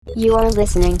You are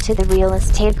listening to the Real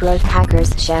Estate Growth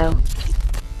Hackers Show.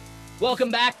 Welcome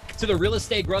back to the Real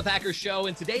Estate Growth Hackers Show.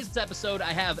 In today's episode,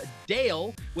 I have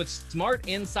Dale with Smart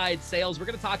Inside Sales. We're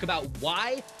going to talk about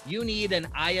why you need an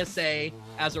ISA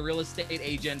as a real estate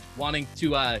agent wanting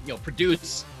to,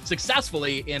 produce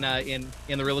successfully in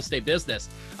the real estate business.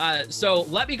 So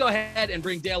let me go ahead and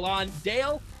bring Dale on.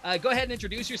 Dale, go ahead and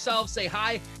introduce yourself. Say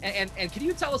hi, and can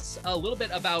you tell us a little bit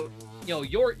about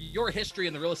your history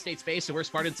in the real estate space and where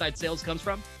Smart Inside Sales comes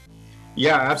from?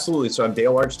 Yeah, absolutely. So I'm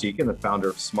Dale Archdeacon, the founder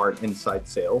of Smart Inside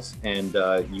Sales. And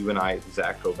you and I,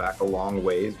 Zach, go back a long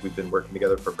ways. We've been working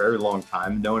together for a very long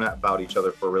time, known about each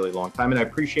other for a really long time. And I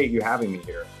appreciate you having me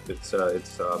here. It's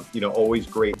always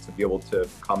great to be able to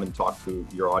come and talk to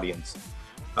your audience.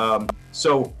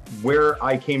 So where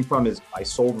I came from is I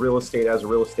sold real estate as a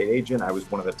real estate agent. I was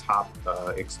one of the top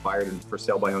expired and for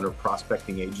sale by owner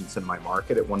prospecting agents in my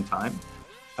market at one time.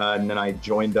 And then I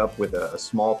joined up with a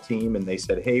small team and they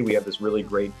said, hey, we have this really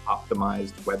great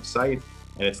optimized website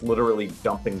and it's literally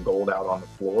dumping gold out on the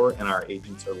floor and our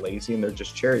agents are lazy and they're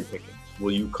just cherry picking.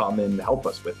 Will you come and help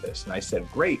us with this? And I said,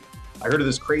 great. I heard of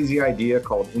this crazy idea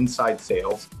called inside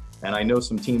sales. And I know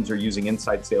some teams are using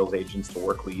inside sales agents to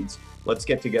work leads. Let's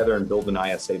get together and build an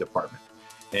ISA department.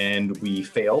 And we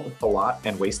failed a lot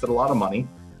and wasted a lot of money.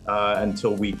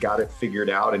 Until we got it figured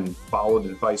out and followed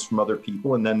advice from other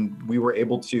people. And then we were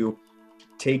able to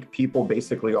take people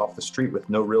basically off the street with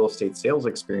no real estate sales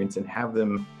experience and have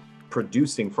them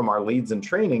producing from our leads and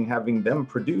training, having them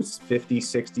produce 50,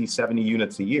 60, 70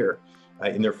 units a year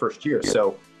in their first year.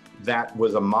 So that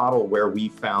was a model where we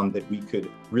found that we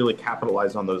could really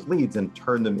capitalize on those leads and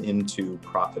turn them into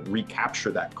profit,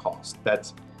 recapture that cost.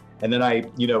 And then I,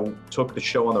 took the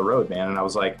show on the road, man. And I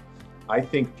was like, I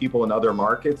think people in other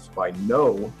markets, I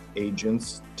know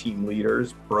agents, team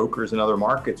leaders, brokers in other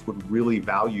markets would really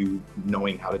value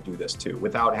knowing how to do this too,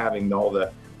 without having all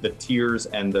the tears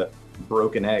and the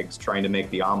broken eggs trying to make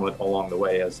the omelet along the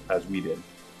way as we did.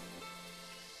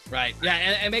 Right. Yeah,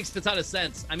 and it makes a ton of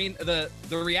sense. I mean, the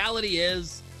reality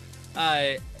is,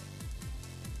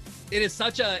 it's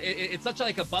such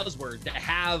like a buzzword to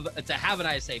have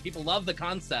an ISA. People love the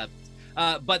concept,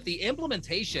 but the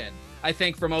implementation, I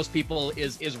think, for most people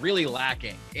is really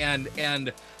lacking,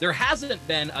 and there hasn't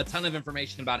been a ton of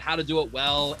information about how to do it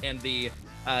well, and the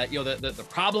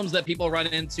problems that people run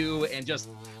into, and just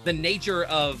the nature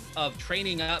of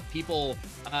training up people,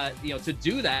 to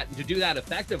do that and to do that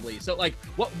effectively. So, like,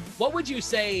 what would you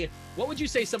say? What would you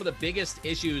say some of the biggest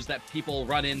issues that people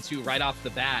run into right off the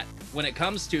bat when it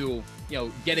comes to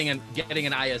getting an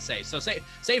ISA? So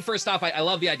say first off, I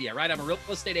love the idea, right? I'm a real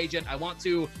estate agent. I want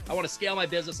to scale my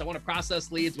business. I want to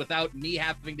process leads without me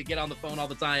having to get on the phone all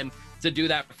the time to do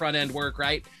that front end work,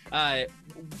 right?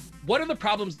 What are the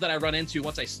problems that I run into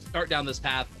once I start down this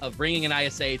path of bringing an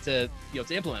ISA to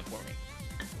implement for me?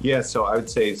 Yeah, so I would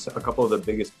say a couple of the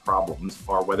biggest problems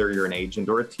are whether you're an agent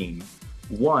or a team.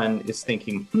 One is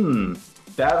thinking,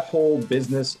 that whole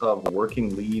business of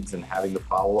working leads and having to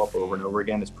follow up over and over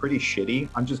again is pretty shitty.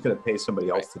 I'm just going to pay somebody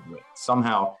else to do it.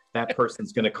 Somehow that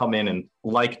person's going to come in and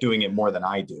like doing it more than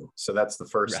I do. So that's the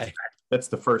first, That's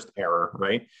the first error,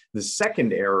 right? The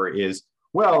second error is,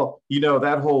 well,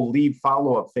 that whole lead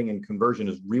follow-up thing and conversion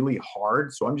is really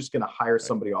hard. So I'm just going to hire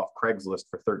somebody off Craigslist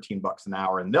for $13 an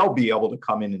hour and they'll be able to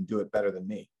come in and do it better than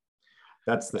me.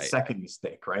 That's the second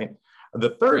mistake, right?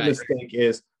 The third mistake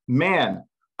is, man,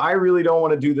 I really don't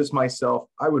want to do this myself.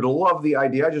 I would love the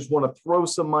idea. I just want to throw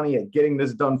some money at getting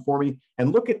this done for me.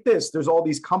 And look at this. There's all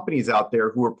these companies out there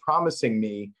who are promising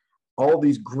me all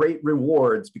these great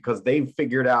rewards because they've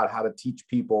figured out how to teach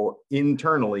people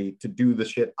internally to do the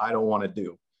shit I don't want to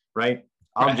do, right?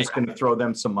 I'm just going to throw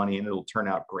them some money and it'll turn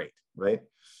out great, right?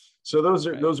 So those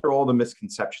are all the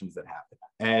misconceptions that happen.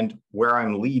 And where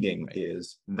I'm leading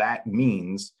is that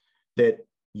means that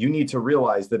you need to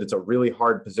realize that it's a really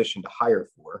hard position to hire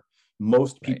for.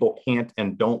 Most people can't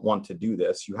and don't want to do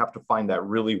this. You have to find that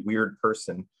really weird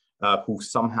person who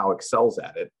somehow excels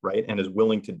at it, right? And is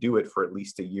willing to do it for at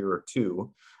least a year or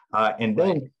two. And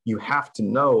then you have to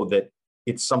know that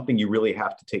it's something you really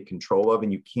have to take control of,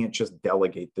 and you can't just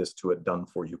delegate this to a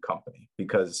done-for-you company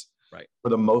because for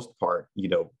the most part,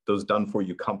 those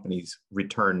done-for-you companies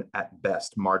return at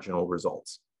best marginal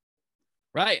results.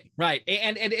 Right.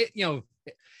 And it,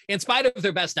 in spite of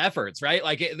their best efforts, right?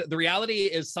 Like the reality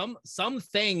is some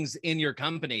things in your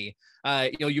company,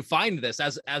 you find this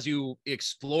as you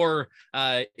explore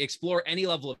any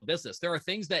level of business. There are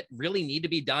things that really need to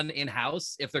be done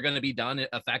in-house if they're going to be done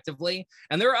effectively.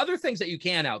 And there are other things that you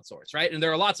can outsource, right? And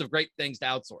there are lots of great things to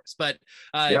outsource, but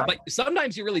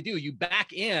sometimes you really do. You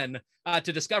back in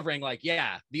to discovering like,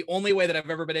 the only way that I've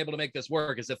ever been able to make this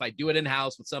work is if I do it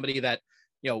in-house with somebody that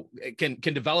can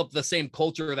develop the same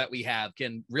culture that we have,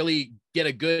 can really get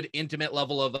a good intimate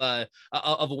level of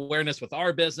awareness with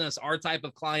our business, our type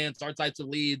of clients, our types of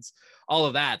leads, all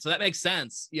of that. So that makes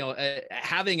sense.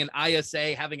 Having an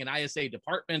ISA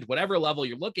department, whatever level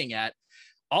you're looking at,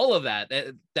 all of that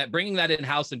bringing that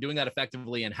in-house and doing that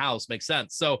effectively in-house makes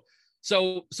sense.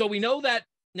 So we know that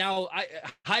now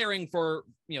hiring for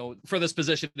this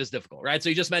position is difficult, right? So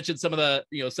you just mentioned some of the,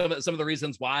 some of the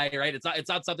reasons why, right? It's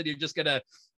not something you're just gonna,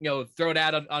 throw it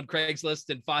out on Craigslist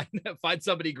and find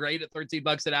somebody great at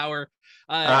 $13 an hour.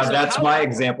 That's my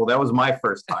example. That was my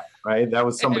first time, right? That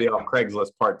was somebody off Craigslist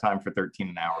part-time for 13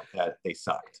 an hour that they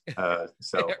sucked.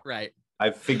 So right.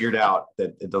 I've figured out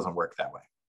that it doesn't work that way.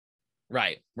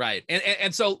 Right.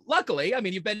 And so luckily, I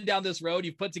mean, you've been down this road,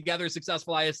 you've put together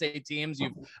successful ISA teams,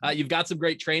 you've got some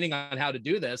great training on how to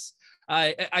do this.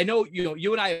 I know,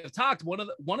 you and I have talked, one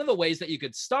of the ways that you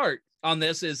could start on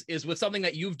this is with something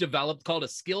that you've developed called a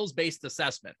skills-based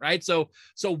assessment, right? So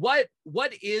what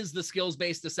is the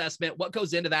skills-based assessment? What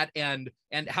goes into that, and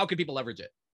how can people leverage it?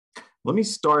 Let me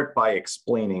start by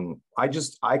explaining.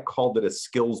 I called it a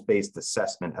skills-based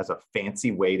assessment as a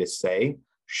fancy way to say,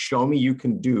 show me you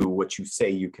can do what you say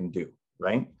you can do,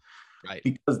 right? Right.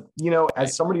 Because,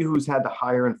 as somebody who's had to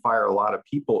hire and fire a lot of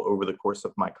people over the course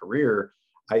of my career,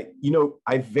 I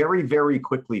very, very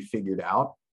quickly figured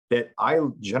out that I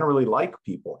generally like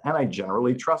people and I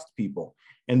generally trust people.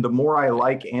 And the more I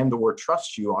like and or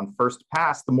trust you on first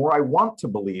pass, the more I want to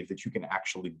believe that you can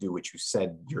actually do what you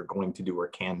said you're going to do or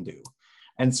can do.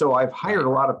 And so I've hired a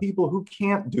lot of people who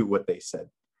can't do what they said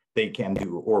they can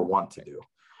do or want to do.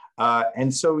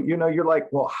 And so, you're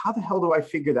like, well, how the hell do I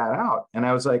figure that out? And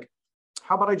I was like,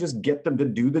 how about I just get them to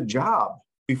do the job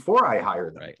before I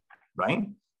hire them, right?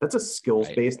 That's a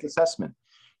skills-based assessment.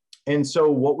 And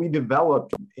so what we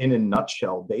developed in a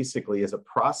nutshell, basically, is a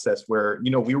process where,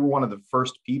 we were one of the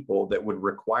first people that would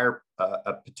require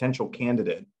a potential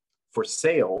candidate for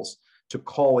sales to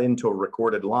call into a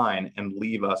recorded line and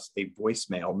leave us a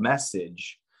voicemail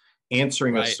message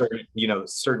answering a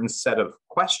certain set of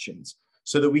questions,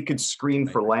 so that we could screen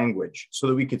for language, so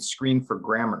that we could screen for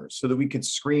grammar, so that we could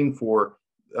screen for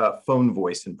phone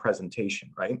voice and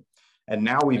presentation, right? And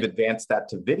now we've advanced that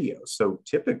to video. So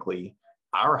typically,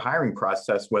 our hiring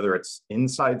process, whether it's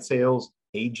inside sales,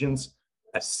 agents,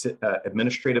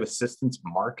 administrative assistants,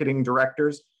 marketing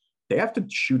directors, they have to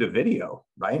shoot a video,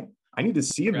 right? I need to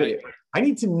see a video. I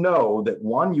need to know that,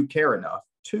 one, you care enough.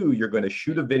 Two, you're going to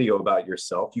shoot a video about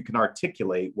yourself. You can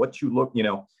articulate what you look,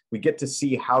 we get to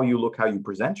see how you look, how you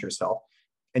present yourself.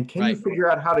 And can you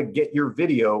figure out how to get your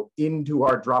video into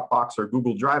our Dropbox or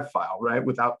Google Drive file, right?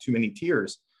 Without too many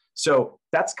tears. So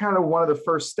that's kind of one of the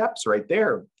first steps right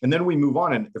there. And then we move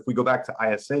on. And if we go back to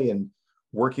ISA and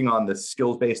working on the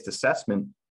skills-based assessment,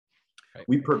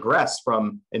 we progress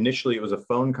from initially it was a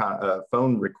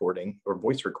phone recording or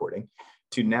voice recording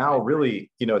to now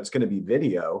really, it's going to be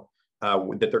video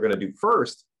that they're going to do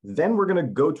first. Then we're going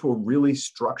to go to a really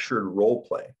structured role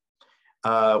play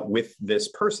with this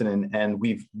person. And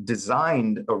we've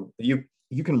designed,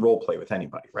 you can role play with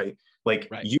anybody, right?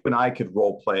 You and I could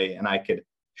role play and I could,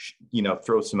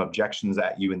 throw some objections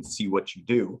at you and see what you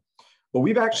do. But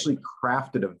we've actually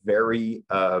crafted a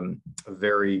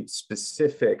very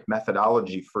specific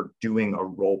methodology for doing a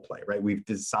role play, right? We've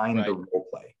designed the role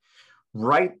play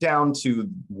right down to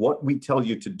what we tell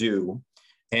you to do.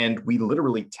 And we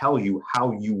literally tell you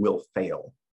how you will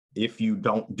fail if you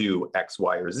don't do X,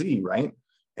 Y, or Z, right?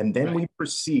 And then we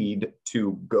proceed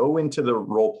to go into the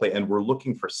role play, and we're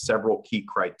looking for several key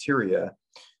criteria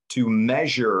to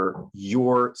measure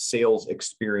your sales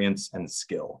experience and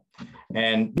skill.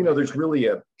 And, there's really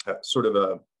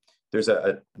there's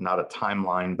not a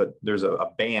timeline, but there's a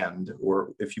band,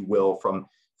 or if you will, from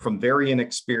very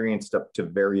inexperienced up to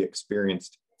very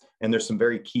experienced. And there's some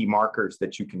very key markers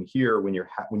that you can hear when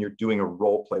you're doing a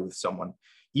role play with someone,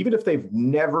 even if they've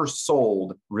never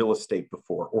sold real estate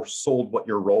before or sold what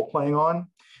you're role playing on,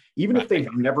 even if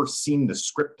they've never seen the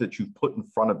script that you put in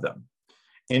front of them.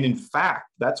 And in fact,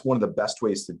 that's one of the best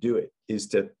ways to do it, is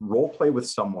to role play with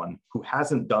someone who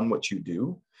hasn't done what you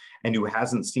do and who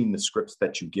hasn't seen the scripts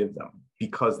that you give them,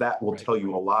 because that will tell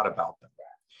you a lot about them.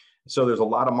 So there's a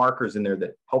lot of markers in there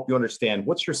that help you understand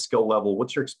what's your skill level,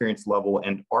 what's your experience level,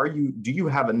 and do you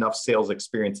have enough sales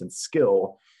experience and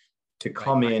skill to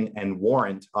come in and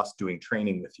warrant us doing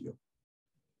training with you?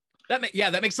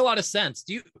 That makes a lot of sense.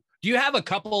 Do you have a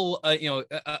couple,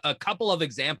 a couple of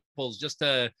examples just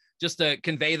to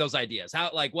convey those ideas?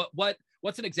 How, like,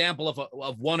 what's an example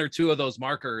of one or two of those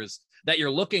markers that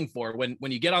you're looking for when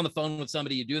you get on the phone with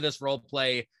somebody, you do this role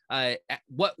play?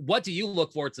 What do you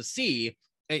look for to see?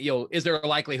 Is there a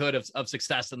likelihood of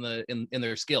success in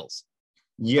their skills?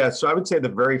 Yeah, so I would say the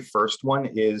very first one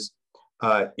is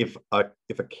if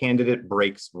a candidate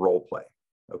breaks role play.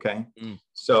 Okay,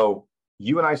 so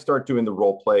you and I start doing the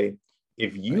role play.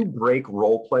 If you break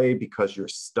role play because you're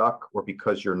stuck or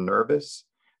because you're nervous,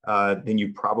 then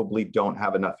you probably don't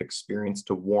have enough experience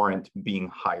to warrant being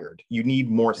hired. You need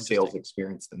more sales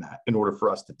experience than that in order for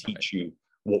us to teach you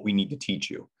what we need to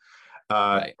teach you.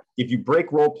 If you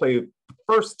break role play the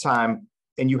first time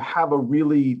and you have a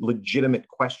really legitimate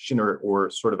question or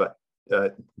sort of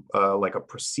like a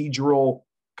procedural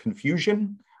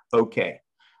confusion, okay.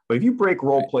 But if you break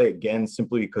role play again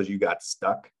simply because you got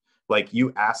stuck, like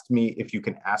you asked me if you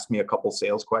can ask me a couple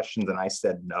sales questions and I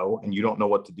said no, and you don't know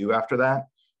what to do after that,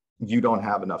 you don't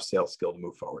have enough sales skill to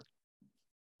move forward.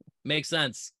 Makes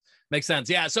sense.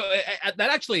 Yeah. So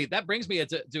that brings me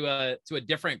to a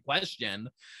different question.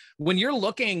 When you're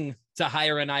looking to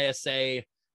hire an ISA,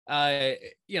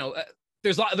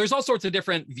 there's all sorts of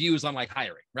different views on like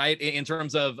hiring, right? In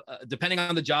terms of depending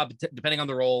on the job, depending on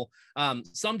the role.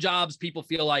 Some jobs people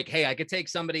feel like, hey, I could take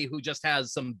somebody who just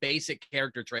has some basic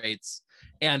character traits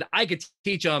and I could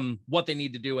teach them what they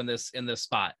need to do in this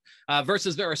spot.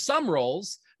 Versus there are some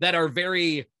roles that are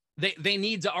they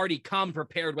need to already come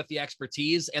prepared with the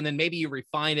expertise, and then maybe you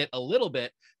refine it a little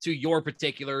bit to your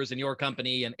particulars and your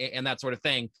company and that sort of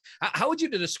thing. How would you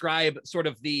describe sort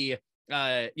of the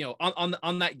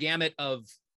on that gamut of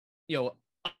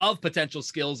potential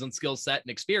skills and skill set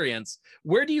and experience?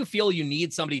 Where do you feel you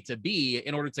need somebody to be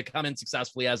in order to come in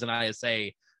successfully as an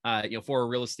ISA, for a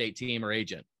real estate team or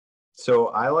agent? So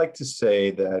I like to say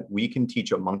that we can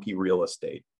teach a monkey real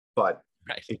estate, but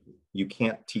you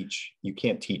can't teach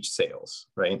sales,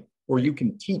 right? Or you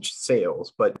can teach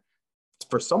sales, but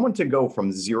for someone to go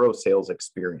from zero sales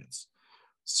experience,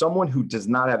 someone who does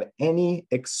not have any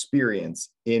experience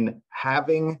in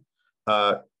having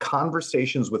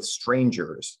conversations with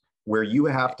strangers where you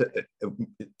have to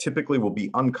typically will be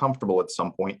uncomfortable at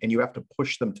some point and you have to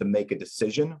push them to make a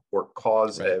decision or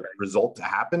cause a result to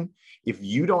happen. If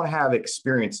you don't have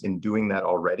experience in doing that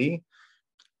already,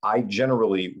 I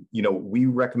generally, we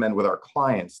recommend with our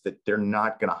clients that they're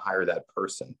not going to hire that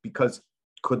person, because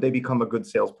could they become a good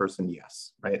salesperson?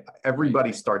 Yes, right?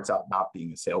 Everybody starts out not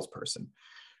being a salesperson.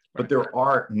 But there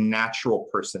are natural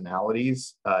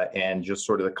personalities and just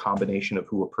sort of the combination of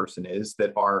who a person is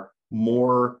that are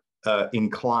more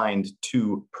inclined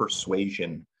to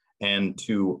persuasion and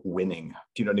to winning.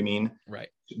 Do you know what I mean? Right.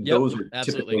 Those are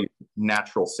typically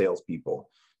natural salespeople.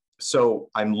 So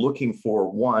I'm looking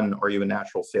for, one, are you a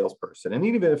natural salesperson? And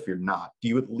even if you're not, do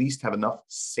you at least have enough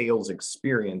sales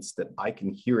experience that I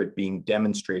can hear it being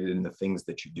demonstrated in the things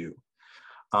that you do?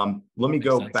 Let me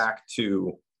go back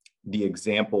to the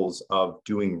examples of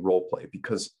doing role play,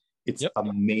 because it's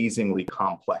amazingly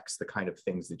complex, the kind of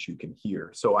things that you can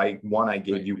hear. So one I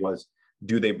gave you was,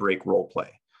 do they break role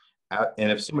play?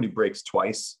 And if somebody breaks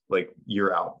twice, like,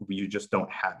 you're out. You just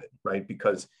don't have it, right?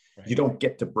 Because you don't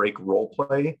get to break role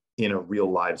play in a real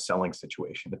live selling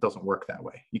situation. It doesn't work that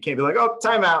way. You can't be like, oh,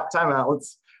 time out.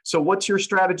 So what's your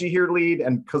strategy here, lead?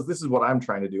 And because this is what I'm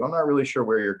trying to do. I'm not really sure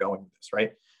where you're going with this,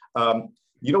 right?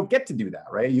 You don't get to do that,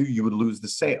 right? You would lose the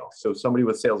sale. So somebody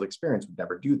with sales experience would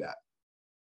never do that.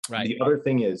 Right. The other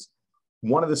thing is,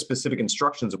 one of the specific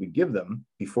instructions that we give them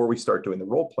before we start doing the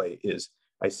role play is,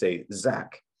 I say,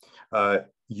 Zach,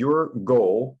 your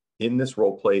goal in this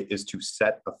role play is to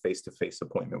set a face-to-face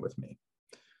appointment with me.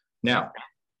 Now,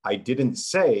 I didn't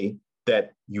say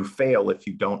that you fail if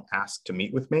you don't ask to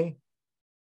meet with me,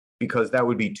 because that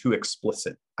would be too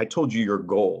explicit. I told you your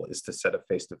goal is to set a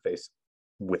face-to-face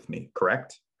with me,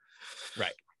 correct?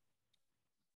 Right.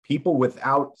 People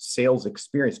without sales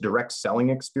experience, direct selling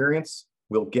experience,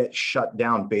 will get shut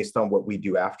down based on what we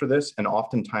do after this, and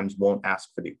oftentimes won't ask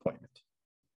for the appointment.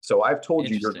 So I've told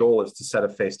you your goal is to set a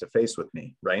face-to-face with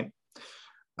me, right?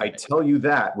 I tell you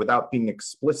that without being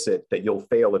explicit that you'll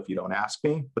fail if you don't ask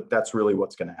me, but that's really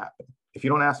what's going to happen. If you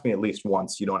don't ask me at least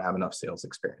once, you don't have enough sales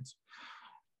experience.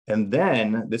 And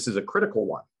then this is a critical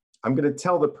one. I'm going to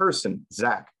tell the person,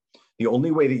 Zach, the only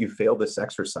way that you fail this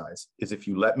exercise is if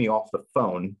you let me off the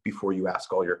phone before you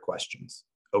ask all your questions.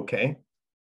 Okay?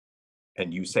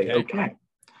 And you say, okay.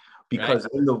 because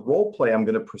in the role play, I'm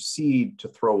going to proceed to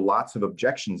throw lots of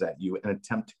objections at you and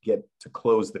attempt to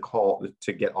close the call,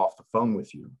 to get off the phone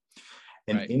with you.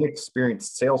 An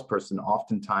inexperienced salesperson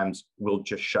oftentimes will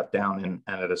just shut down and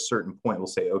at a certain point will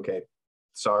say, okay,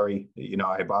 sorry,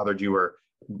 I bothered you, or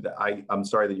I'm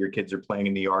sorry that your kids are playing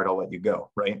in the yard, I'll let you go,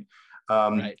 right?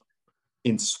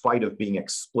 In spite of being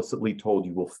explicitly told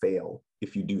you will fail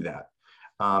if you do that.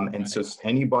 So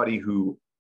anybody who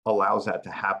allows that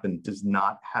to happen does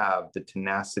not have the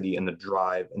tenacity and the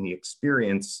drive and the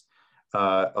experience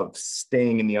of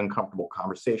staying in the uncomfortable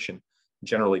conversation,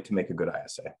 generally, to make a good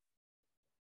ISA.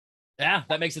 Yeah,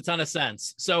 that makes a ton of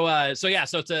sense. So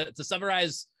to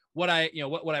summarize what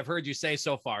I've heard you say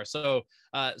so far. So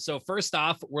first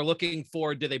off, we're looking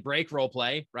for, do they break role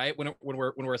play, right? When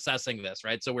we're assessing this,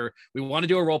 right? So we want to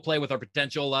do a role play with our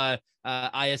potential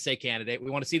ISA candidate. We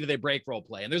want to see, do they break role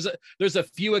play? And there's a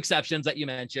few exceptions that you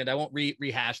mentioned. I won't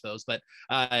rehash those, but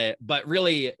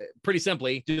really pretty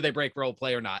simply, do they break role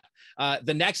play or not?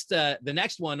 The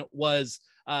next one was,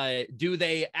 do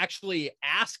they actually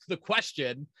ask the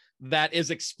question that is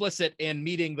explicit in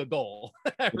meeting the goal,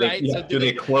 right? Do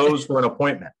they close for an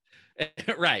appointment?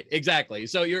 Right, exactly.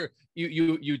 So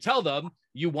you tell them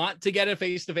you want to get a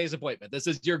face-to-face appointment. This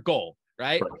is your goal,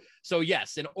 right? So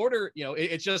yes, in order,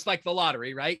 it's just like the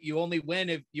lottery, right? You only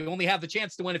win if you only have the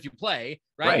chance to win if you play,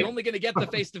 right? You're only going to get the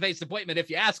face-to-face appointment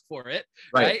if you ask for it,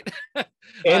 right?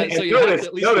 And so you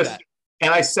notice,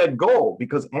 and I said goal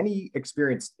because any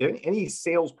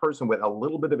salesperson with a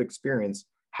little bit of experience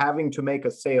having to make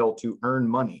a sale to earn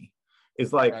money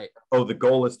is like, oh, the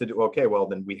goal is to do, okay, well,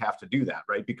 then we have to do that,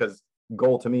 right? Because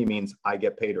goal to me means I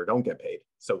get paid or don't get paid.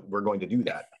 So we're going to do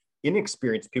that.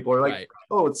 Inexperienced people are like,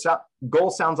 oh, goal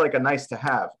sounds like a nice to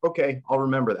have. Okay, I'll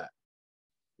remember that.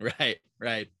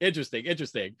 Right. Interesting.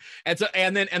 And so,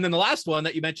 and then the last one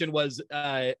that you mentioned was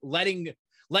letting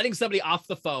somebody off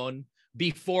the phone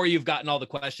before you've gotten all the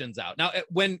questions out. Now,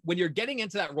 when you're getting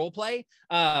into that role play,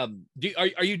 are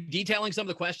you detailing some of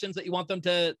the questions that you want them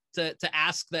to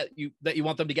ask that you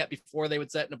want them to get before they would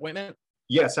set an appointment?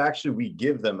 Yes, actually, we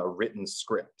give them a written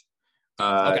script.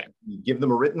 We give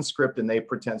them a written script and they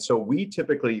pretend. So we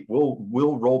typically will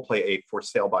role play a for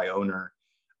sale by owner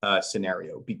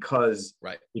scenario because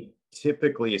it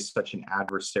typically is such an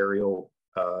adversarial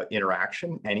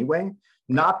interaction anyway.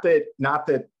 Not that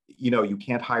you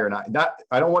can't hire.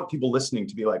 I don't want people listening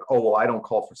to be like, oh, well, I don't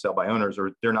call for sale by owners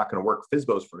or they're not going to work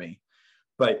FSBOs for me.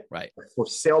 But for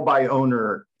sale by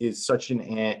owner is such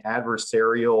an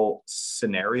adversarial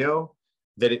scenario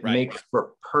that it makes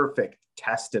for perfect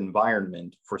test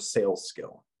environment for sales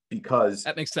skill, because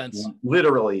that makes sense.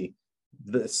 Literally,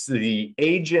 the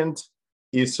agent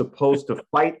is supposed to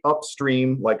fight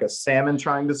upstream like a salmon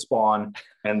trying to spawn,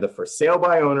 and the for sale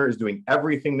by owner is doing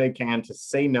everything they can to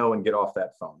say no and get off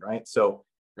that phone, right? So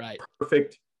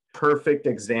perfect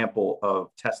example of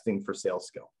testing for sales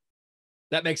skill.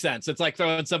 That makes sense. It's like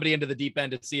throwing somebody into the deep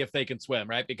end to see if they can swim,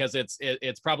 right? Because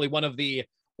it's probably one of the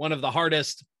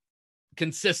hardest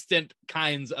consistent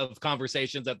kinds of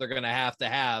conversations that they're going to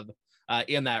have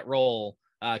in that role.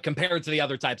 Compared to the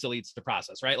other types of leads to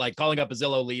process, right? Like calling up a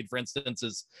Zillow lead, for instance,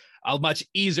 is a much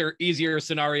easier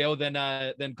scenario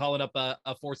than calling up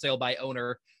a for sale by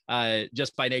owner,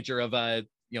 just by nature of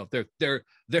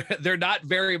they're not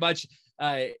very much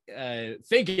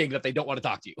thinking that they don't want to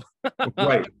talk to you.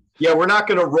 Right. Yeah, we're not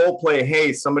going to role play.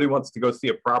 Hey, somebody wants to go see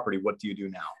a property. What do you do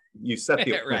now? You set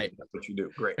the appointment. Right. That's what you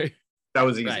do. Great. That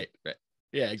was easy. Right.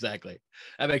 Yeah, exactly.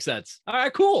 That makes sense. All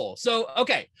right, cool. So,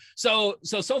 okay. So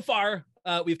far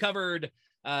we've covered,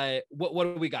 what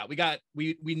do we got?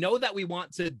 We know that we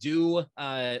want to do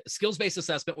skills-based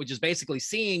assessment, which is basically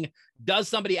seeing, does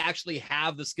somebody actually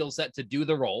have the skill set to do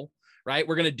the role, right?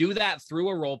 We're going to do that through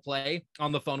a role play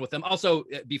on the phone with them. Also,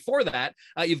 before that,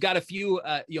 you've got a few,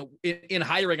 in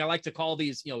hiring, I like to call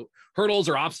these, hurdles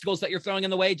or obstacles that you're throwing in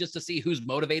the way, just to see who's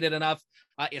motivated enough,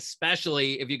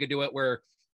 especially if you could do it where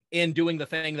in doing the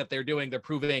thing that they're doing, they're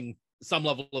proving some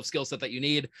level of skill set that you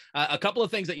need. A couple of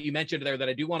things that you mentioned there that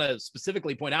I do want to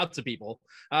specifically point out to people.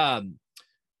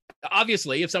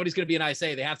 Obviously, if somebody's going to be an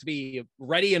ISA, they have to be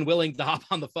ready and willing to hop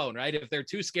on the phone, right? If they're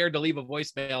too scared to leave a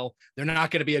voicemail, they're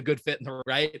not going to be a good fit in the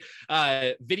right.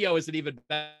 Video is an even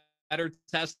better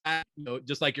test,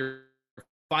 just like you're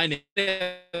finding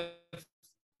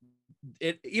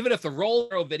even if the role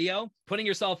or video, putting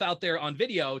yourself out there on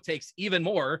video takes even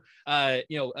more, a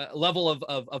level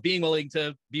of being willing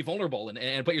to be vulnerable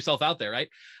and put yourself out there, right?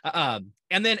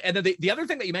 And then the other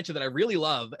thing that you mentioned that I really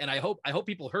love, and I hope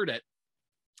people heard it,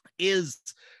 is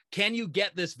can you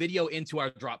get this video into our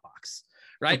Dropbox,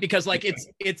 right? Because like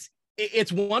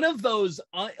it's one of those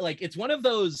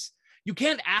you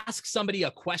can't ask somebody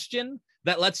a question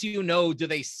that lets you know, do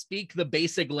they speak the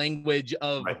basic language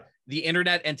of the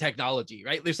internet and technology,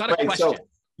 right? There's not a question. So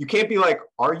you can't be like,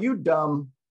 are you dumb?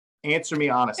 Answer me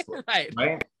honestly.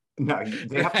 Right. No,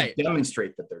 they have to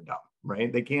demonstrate that they're dumb,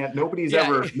 right? They can't, nobody's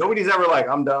ever like,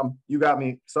 I'm dumb. You got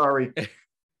me. Sorry.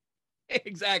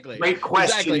 Exactly. Great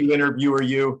question, you interviewer,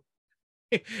 you.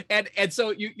 And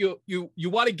so you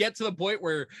want to get to the point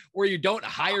where you don't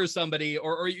hire somebody,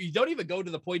 or you don't even go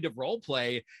to the point of role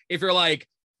play if you're like,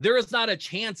 there is not a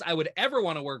chance I would ever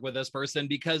want to work with this person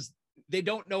because they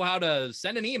don't know how to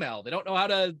send an email. They don't know how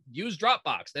to use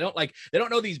Dropbox. They don't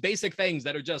know these basic things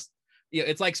that are just,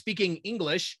 it's like speaking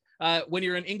English when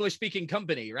you're an English speaking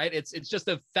company, right? It's just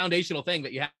a foundational thing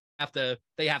that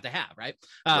they have to have, right?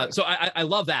 So I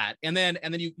love that. And then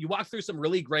you walk through some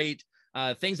really great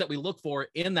things that we look for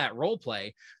in that role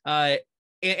play. And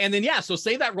then, so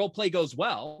say that role play goes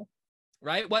well,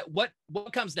 right?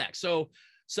 What comes next?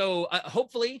 So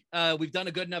hopefully we've done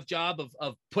a good enough job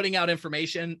of putting out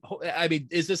information. I mean,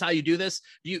 is this how you do this?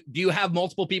 Do you have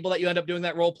multiple people that you end up doing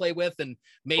that role play with, and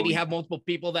maybe have multiple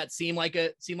people that seem like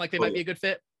they might be a good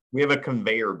fit? We have a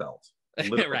conveyor belt.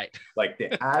 Right. Like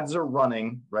the ads are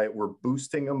running, right? We're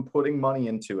boosting them, putting money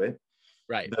into it.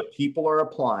 Right. The people are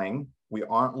applying. We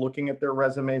aren't looking at their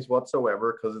resumes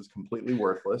whatsoever because it's completely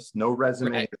worthless. No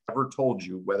resume has ever told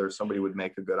you whether somebody would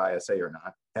make a good ISA or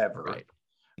not, ever. Right.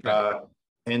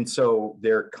 And so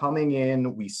they're coming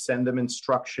in, we send them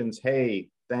instructions. Hey,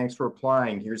 thanks for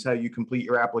applying. Here's how you complete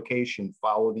your application.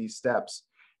 Follow these steps.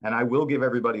 And I will give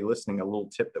everybody listening a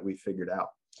little tip that we figured out.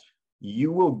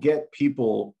 You will get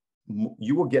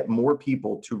more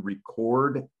people to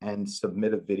record and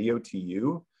submit a video to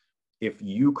you if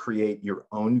you create your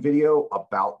own video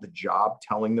about the job,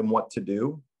 telling them what to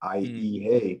do, i.e.,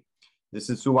 hey, this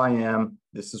is who I am.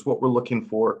 This is what we're looking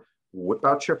for. Whip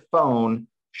out your phone,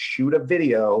 shoot a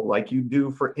video like you do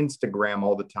for Instagram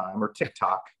all the time or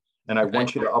TikTok, and I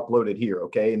want you to upload it here,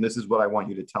 okay? And this is what I want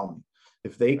you to tell me.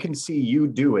 If they can see you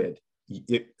do it,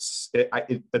 it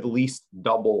at least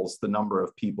doubles the number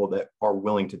of people that are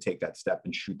willing to take that step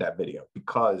and shoot that video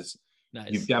because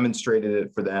you've demonstrated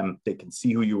it for them. They can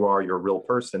see who you are. You're a real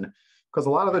person. Because a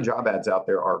lot of the job ads out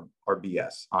there are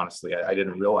BS, honestly. I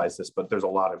didn't realize this, but there's a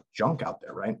lot of junk out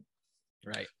there, right?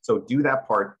 Right. So do that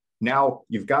part. Now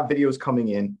you've got videos coming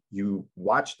in. You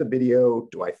watch the video.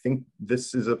 Do I think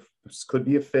this could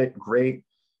be a fit? Great.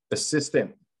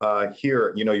 Assistant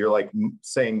here, you're like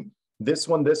saying this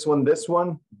one,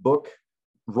 book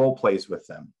role plays with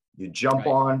them. You jump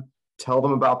on, tell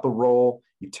them about the role.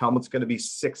 You tell them it's going to be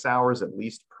 6 hours at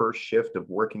least per shift of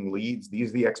working leads.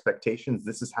 These are the expectations.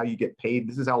 This is how you get paid.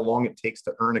 This is how long it takes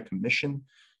to earn a commission.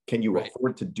 Can you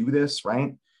afford to do this,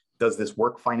 right? Does this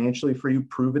work financially for you?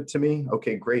 Prove it to me.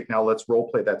 Okay, great. Now let's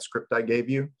role play that script I gave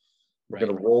you. We're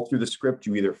going to roll through the script.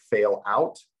 You either fail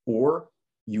out or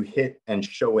you hit and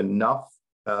show enough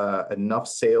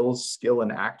sales skill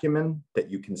and acumen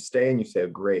that you can stay, and you say, oh,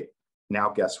 great. Now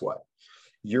guess what?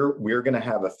 We're going to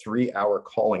have a 3-hour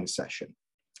calling session.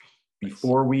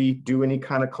 Before we do any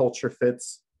kind of culture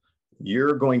fits,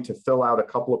 you're going to fill out a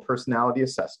couple of personality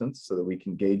assessments so that we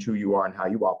can gauge who you are and how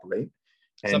you operate.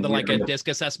 And something like a DISC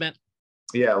assessment?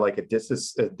 Yeah, like a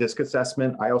DISC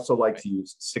assessment. I also like to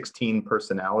use 16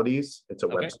 personalities. It's a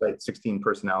website,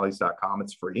 16personalities.com.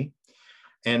 It's free.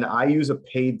 And I use a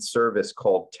paid service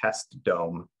called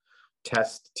TestDome.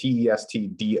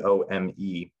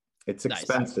 TestDome. It's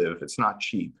expensive. It's not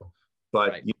cheap.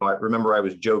 But I remember I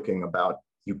was joking about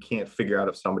you can't figure out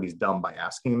if somebody's dumb by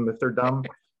asking them if they're dumb.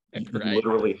 You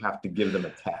literally have to give them a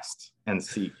test and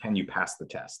see, can you pass the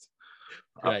test?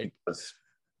 Because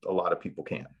a lot of people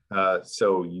can't.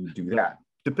 So you do that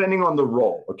depending on the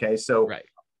role. Okay. So,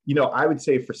 I would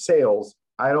say for sales,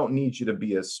 I don't need you to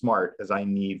be as smart as I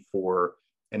need for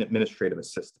an administrative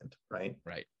assistant. Right.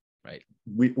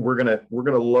 We're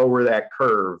gonna lower that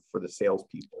curve for the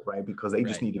salespeople, right? Because they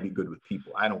just need to be good with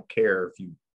people. I don't care if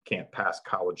you can't pass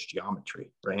college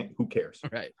geometry, right? Who cares?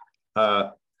 Right.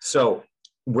 So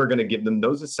we're going to give them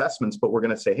those assessments, but we're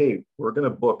going to say, hey, we're going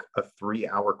to book a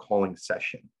 3-hour calling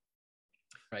session.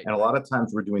 Right. And a lot of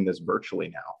times we're doing this virtually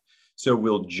now. So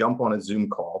we'll jump on a Zoom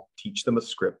call, teach them a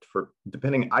script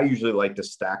I usually like to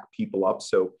stack people up.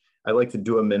 So I like to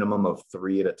do a minimum of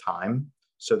 3 at a time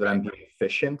so that I'm being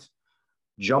efficient.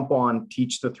 Jump on,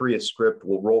 teach the 3 a script.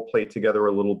 We'll role play together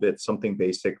a little bit, something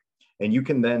basic. And you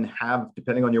can then have,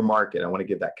 depending on your market, I want to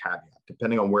give that caveat,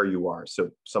 depending on where you are.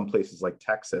 So some places like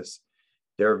Texas,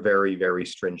 they're very, very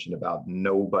stringent about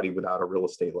nobody without a real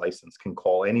estate license can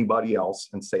call anybody else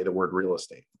and say the word real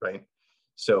estate, right?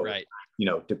 So,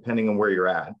 depending on where you're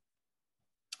at,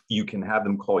 You can have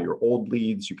them call your old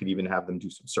leads. You could even have them do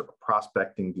some circle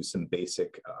prospecting, do some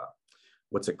basic,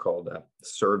 what's it called?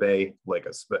 Survey, like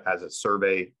as a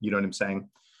survey, you know what I'm saying?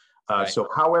 Right. So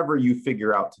however you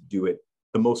figure out to do it,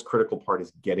 the most critical part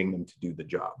is getting them to do the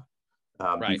job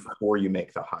before you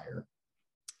make the hire.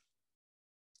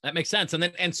 That makes sense.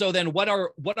 And so then what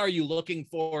are you looking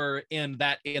for in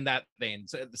that vein?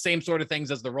 So the same sort of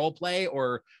things as the role play,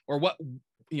 or what,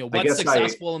 what's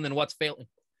successful and then what's failing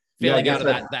out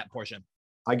of that portion?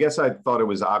 I guess I thought it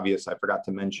was obvious. I forgot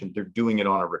to mention they're doing it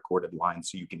on a recorded line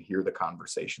so you can hear the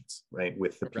conversations, right,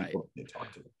 with the people that they talk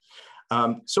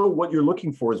to. So what you're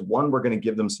looking for is, one, we're going to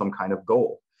give them some kind of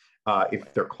goal.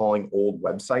 If they're calling old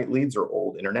website leads or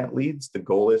old internet leads, the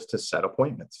goal is to set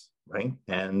appointments, right?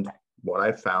 And what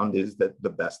I've found is that the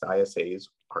best ISAs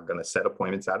are going to set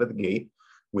appointments out of the gate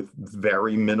with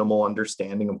very minimal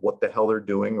understanding of what the hell they're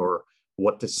doing or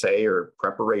what to say or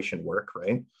preparation work,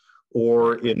 right?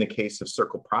 Or in the case of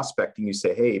circle prospecting, you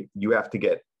say, hey,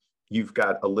 you've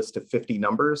got a list of 50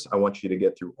 numbers. I want you to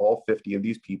get through all 50 of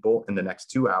these people in the next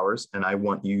 2 hours. And I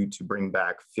want you to bring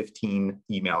back 15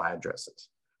 email addresses,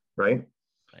 right?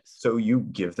 Nice. So you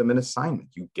give them an assignment,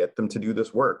 you get them to do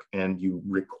this work and you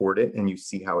record it and you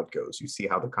see how it goes. You see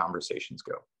how the conversations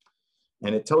go.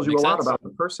 And it tells you a lot about the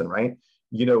person, right?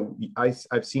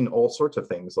 I've seen all sorts of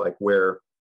things like where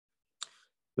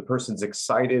the person's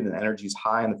excited and energy's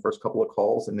high in the first couple of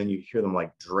calls, and then you hear them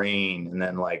like drain, and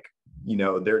then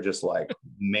they're just like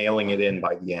mailing it in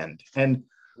by the end. And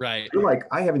you're like,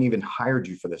 I haven't even hired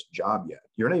you for this job yet.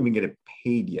 You're not even getting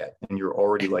paid yet, and you're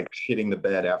already like shitting the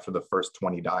bed after the first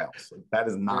 20 dials. Like, that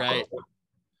is not right.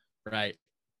 Good. Right.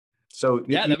 So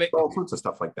all sorts of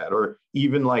stuff like that, or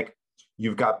even like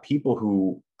you've got people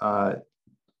who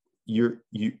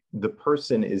the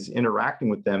person is interacting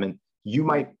with them, and you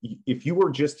might, if you were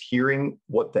just hearing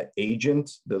what the agent,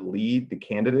 the lead, the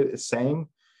candidate is saying,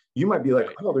 you might be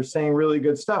like, oh, they're saying really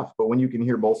good stuff. But when you can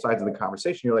hear both sides of the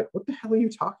conversation, you're like, what the hell are you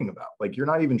talking about? Like, you're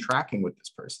not even tracking with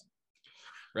this person.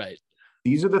 Right.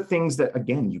 These are the things that,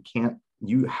 again, you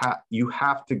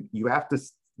have to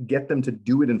get them to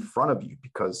do it in front of you,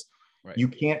 because you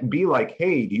can't be like,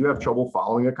 hey, do you have trouble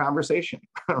following a conversation?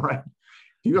 Right?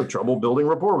 Do you have trouble building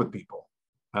rapport with people?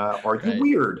 Are you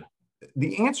weird?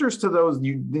 The answers to those,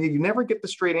 you never get the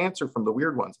straight answer from the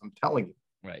weird ones. I'm telling you.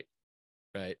 Right.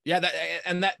 Right. Yeah.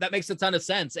 That makes a ton of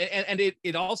sense. And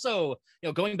it also,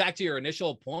 going back to your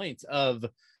initial point of,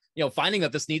 finding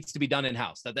that this needs to be done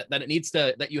in-house,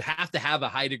 that you have to have a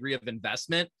high degree of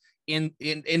investment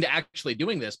into actually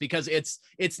doing this, because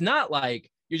it's not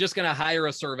like you're just going to hire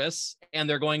a service and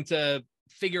they're going to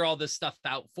figure all this stuff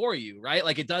out for you. Right.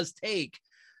 Like, it does take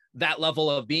that level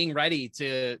of being ready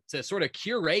to sort of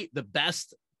curate the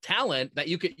best talent that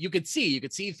you could see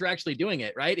through actually doing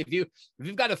it. Right. If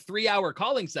you've got a 3-hour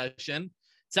calling session,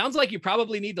 sounds like you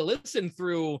probably need to listen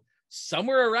through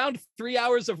somewhere around 3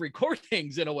 hours of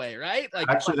recordings in a way, right? Like,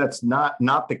 actually, that's not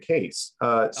the case.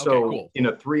 Cool. In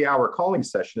a 3-hour calling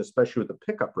session, especially with the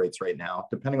pickup rates right now,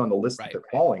 depending on the list that they're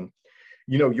calling,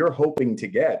 you're hoping to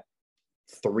get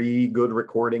 3 good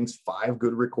recordings, 5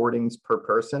 good recordings per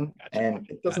person. Gotcha. And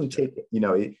it doesn't take,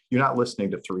 you're not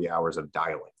listening to 3 hours of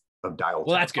dial. Well,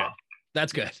 that's good.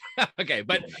 That's good. Okay.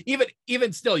 But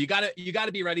even still, you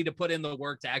gotta be ready to put in the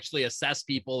work to actually assess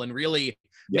people and really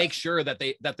make sure that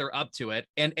they're up to it.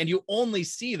 And you only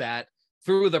see that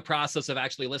through the process of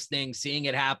actually listening, seeing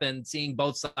it happen, seeing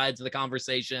both sides of the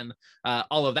conversation,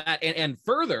 all of that. And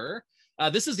further,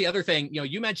 this is the other thing,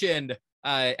 you mentioned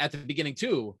at the beginning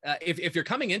too, if you're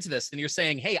coming into this and you're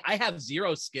saying, hey, I have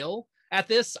zero skill at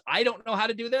this, I don't know how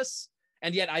to do this,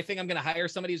 and yet I think I'm going to hire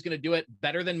somebody who's going to do it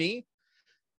better than me.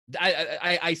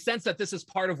 I sense that this is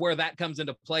part of where that comes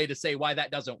into play to say why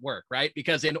that doesn't work, right?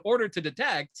 Because in order to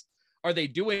detect, are they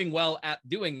doing well at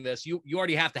doing this, you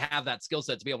already have to have that skill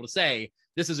set to be able to say,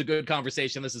 this is a good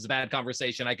conversation, this is a bad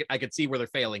conversation. I could see where they're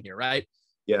failing here, right?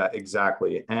 Yeah,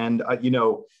 exactly. And,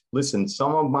 listen,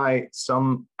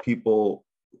 some people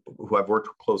who I've worked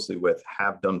closely with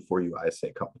have done for you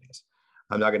ISA companies.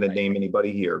 I'm not going to name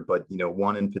anybody here, but,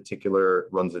 one in particular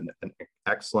runs an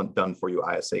excellent done for you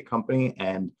ISA company,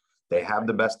 and they have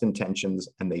the best intentions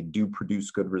and they do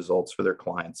produce good results for their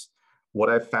clients. What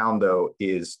I've found, though,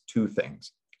 is 2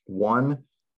 things. One,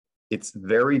 it's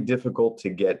very difficult to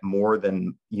get more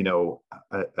than,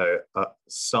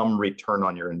 some return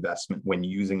on your investment when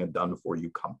using a done for you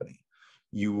company.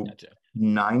 You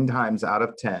 9 times out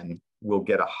of 10 will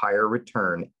get a higher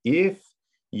return if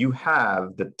you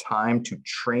have the time to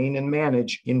train and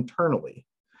manage internally.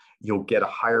 You'll get a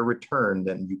higher return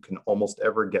than you can almost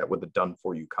ever get with a done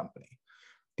for you company.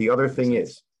 The other thing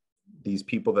is, these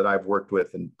people that I've worked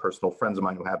with and personal friends of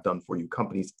mine who have done for you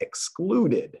companies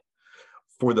excluded,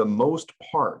 for the most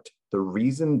part, the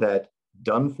reason that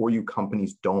done for you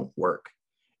companies don't work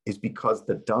is because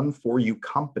the done for you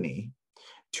company,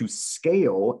 to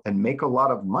scale and make a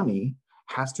lot of money,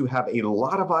 has to have a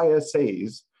lot of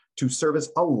ISAs to service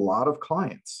a lot of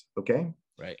clients. Okay.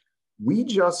 Right. We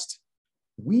just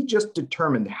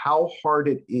determined how hard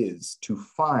it is to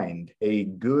find a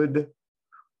good,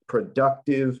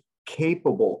 productive,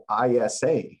 capable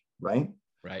ISA, right?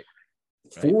 Right.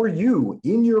 For you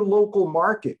in your local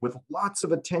market with lots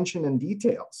of attention and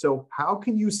detail. So how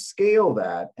can you scale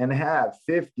that and have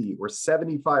 50 or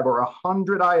 75 or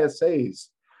 100 ISAs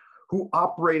who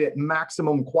operate at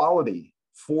maximum quality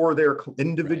for their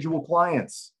individual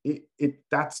clients?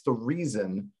 That's the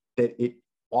reason that it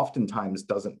oftentimes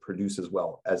doesn't produce as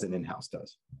well as an in-house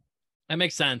does. That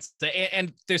makes sense.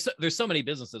 And there's so many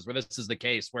businesses where this is the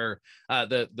case, where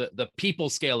the people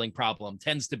scaling problem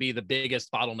tends to be the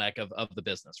biggest bottleneck of the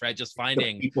business, right? Just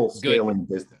finding the people scaling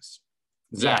business.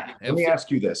 Zach, yeah. Let me ask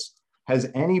you this.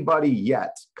 Has anybody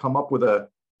yet come up with a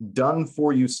done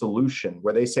for you solution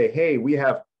where they say, hey, we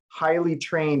have highly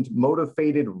trained,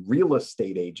 motivated real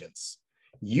estate agents.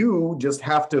 You just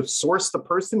have to source the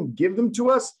person, give them to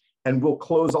us, and we'll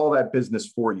close all that business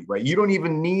for you, right? You don't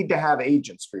even need to have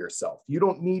agents for yourself. You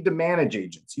don't need to manage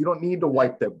agents. You don't need to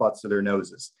wipe their butts or their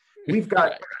noses. We've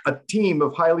got a team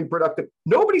of highly productive.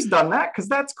 Nobody's done that because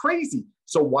that's crazy.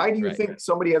 So why do you think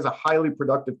somebody has a highly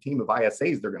productive team of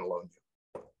ISAs they're going to loan you?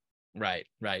 Right.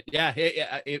 Yeah,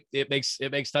 it makes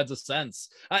tons of sense.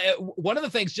 One of the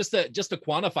things, just to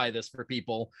quantify this for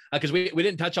people, because we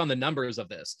didn't touch on the numbers of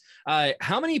this.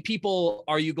 How many people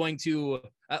are you going to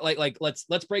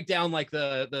let's break down like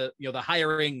the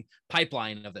hiring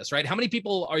pipeline of this, right? How many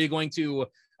people are you going to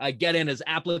get in as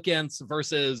applicants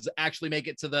versus actually make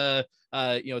it to the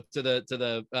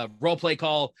role play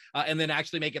call and then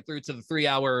actually make it through to the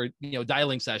 3-hour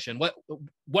dialing session? What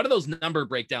do those number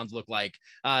breakdowns look like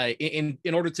in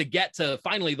order to get to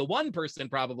finally the one person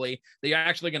probably that you're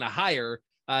actually going to hire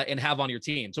and have on your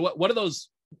team? So what are those?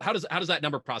 How does that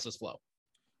number process flow?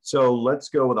 So let's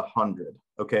go with 100.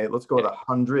 Okay, let's go with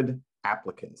 100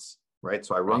 applicants, right?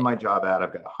 So I run my job ad.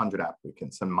 I've got 100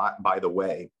 applicants, and by the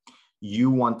way, you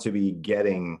want to be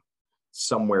getting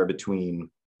somewhere between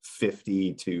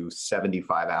 50 to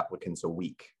 75 applicants a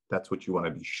week. That's what you want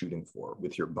to be shooting for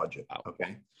with your budget.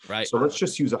 Okay. Right. So let's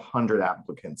just use 100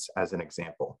 applicants as an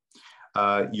example.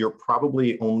 You're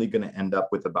probably only going to end up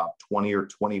with about 20 or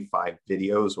 25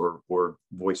 videos or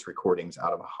voice recordings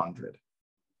out of 100.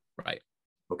 Right.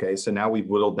 Okay. So now we've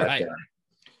whittled that down.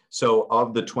 So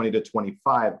of the 20 to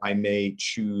 25, I may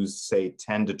choose, say,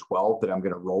 10 to 12 that I'm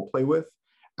going to role play with.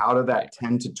 Out of that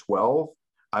 10 to 12,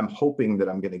 I'm hoping that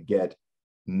I'm going to get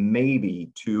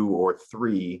maybe 2 or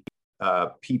 3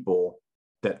 people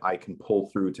that I can pull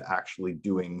through to actually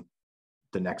doing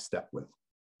the next step with.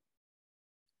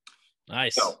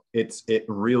 Nice. So you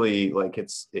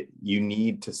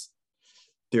need to,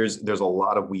 there's a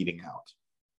lot of weeding out.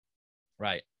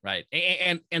 Right.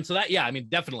 And so that, I mean,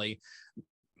 definitely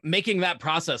making that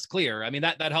process clear. I mean,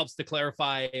 that helps to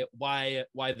clarify why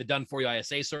the done for you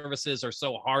ISA services are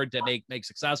so hard to make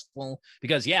successful.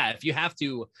 Because if you have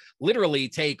to literally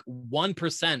take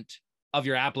 1% of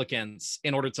your applicants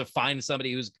in order to find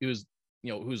somebody who's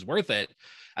worth it,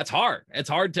 that's hard. That's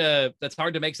hard to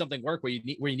make something work where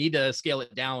you need to scale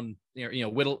it down,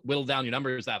 whittle down your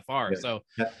numbers that far. Yeah. So,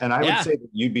 and I would say that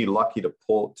you'd be lucky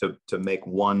to make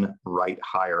one right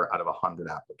hire out of 100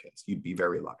 applicants. You'd be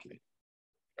very lucky.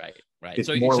 Right.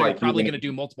 So you're probably going to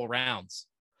do multiple rounds.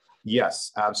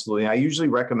 Yes, absolutely. I usually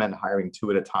recommend hiring 2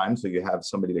 at a time so you have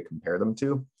somebody to compare them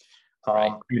to.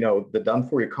 The done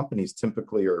for you companies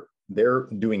typically they're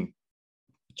doing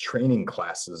training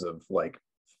classes of like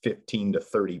 15 to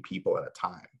 30 people at a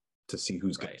time to see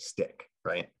who's going to stick.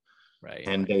 Right.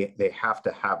 And they have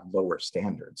to have lower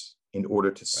standards in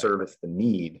order to service the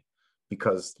need,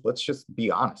 because let's just be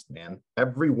honest, man,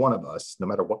 every one of us, no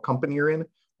matter what company you're in,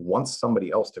 wants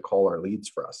somebody else to call our leads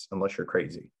for us, unless you're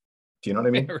crazy. Do you know what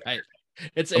I mean? Right.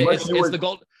 It's the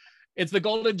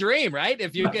golden dream, right?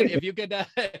 If you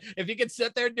could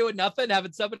sit there doing nothing,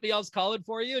 having somebody else calling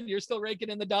for you, and you're still raking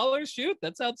in the dollars, shoot,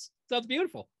 that sounds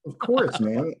beautiful. Of course,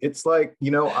 man. It's like,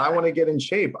 I want to get in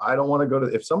shape. I don't want to go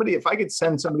to, if I could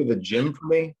send somebody to the gym for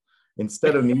me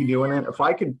instead of me doing it, if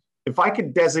I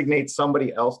could designate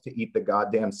somebody else to eat the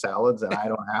goddamn salads and I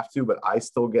don't have to, but I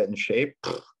still get in shape,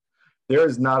 there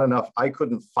is not enough. I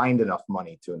couldn't find enough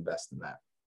money to invest in that.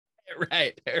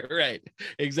 Right.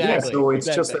 Exactly. Yeah, so it's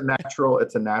just a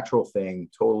natural thing.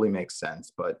 Totally makes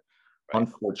sense. But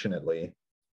unfortunately,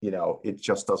 it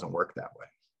just doesn't work that way.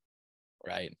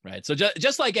 Right, right. So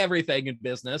just like everything in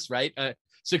business, right?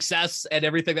 Success and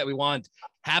everything that we want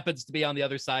happens to be on the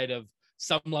other side of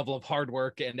some level of hard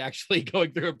work and actually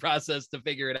going through a process to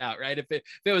figure it out, right? If it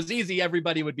was easy,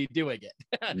 everybody would be doing it.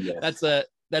 Yes.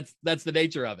 That's the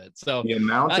nature of it. So the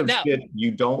amount of now, shit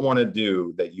you don't want to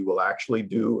do that you will actually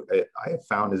do, I have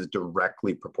found, is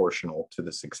directly proportional to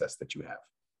the success that you have.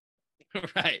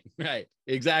 Right,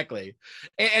 exactly.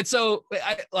 And so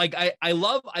I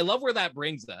love where that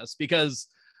brings us, because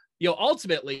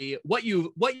ultimately what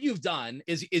you've done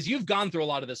is you've gone through a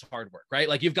lot of this hard work, right?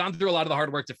 Like, you've gone through a lot of the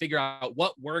hard work to figure out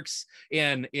what works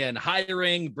in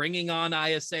hiring, bringing on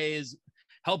ISAs,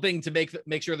 helping to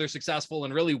make sure they're successful,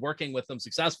 and really working with them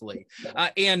successfully.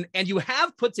 And you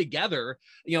have put together,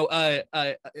 it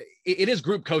is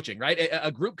group coaching, right?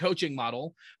 A group coaching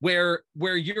model where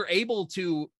you're able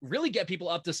to really get people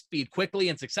up to speed quickly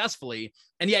and successfully.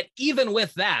 And yet, even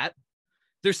with that,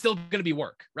 there's still going to be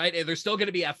work, right? There's still going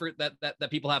to be effort that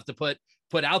people have to put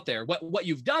out there. What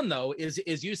you've done, though,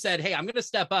 is you said, hey, I'm going to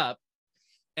step up,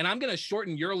 and I'm going to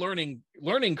shorten your learning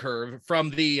curve from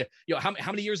the, how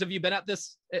many years have you been at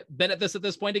this at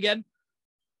this point again?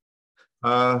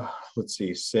 Let's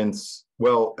see,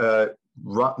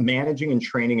 managing and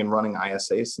training and running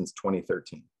ISA since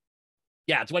 2013.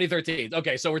 Yeah, 2013.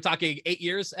 Okay, so we're talking 8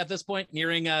 years at this point,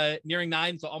 nearing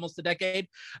 9, so almost a decade.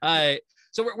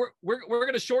 So we're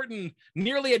going to shorten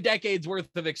nearly a decade's worth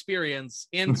of experience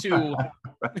into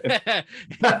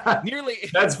nearly.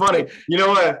 That's funny. You know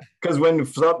what? Because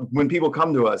when people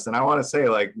come to us, and I want to say,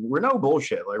 like, we're no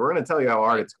bullshit. Like, we're going to tell you how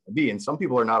hard it's going to be, and some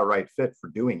people are not a right fit for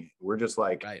doing it. We're just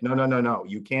like, no.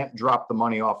 You can't drop the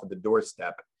money off at the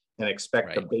doorstep and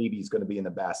expect the baby's going to be in the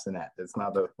bassinet. It's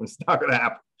not going to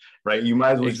happen, right? You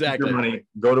might as well keep your money,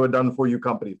 go to a done for you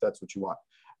company if that's what you want.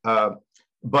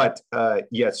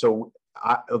 So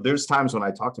there's times when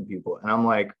I talk to people and I'm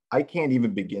like, I can't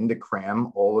even begin to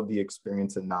cram all of the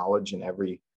experience and knowledge and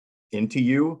into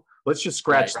you. Let's just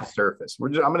scratch the surface.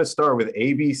 I'm going to start with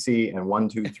A, B, C, and 1,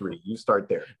 2, 3. You start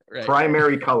there.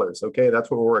 Primary colors. Okay. That's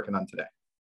what we're working on today.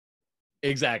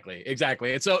 Exactly.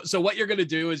 And so what you're going to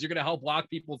do is you're going to help walk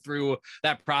people through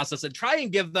that process and try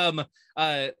and give them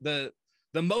the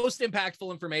most impactful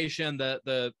information,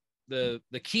 the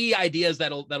key ideas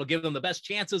that'll give them the best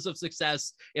chances of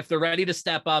success if they're ready to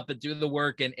step up and do the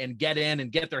work and get in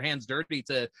and get their hands dirty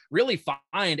to really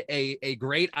find a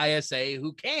great ISA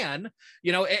who can,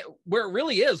 where it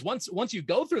really is, once you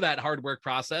go through that hard work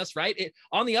process, right?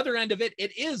 On the other end of it,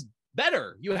 it is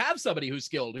better. You have somebody who's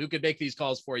skilled, who can make these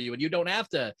calls for you, and you don't have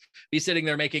to be sitting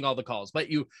there making all the calls, but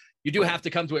you do have to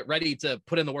come to it ready to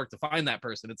put in the work to find that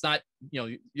person. It's not,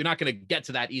 you're not going to get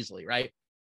to that easily, right?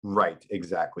 Right,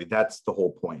 exactly. That's the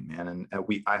whole point, man. And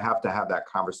I have to have that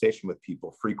conversation with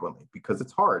people frequently because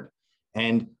it's hard.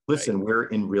 And listen, we're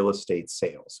in real estate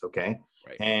sales, okay?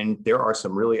 Right. And there are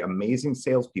some really amazing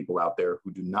salespeople out there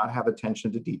who do not have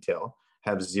attention to detail,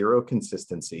 have zero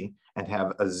consistency, and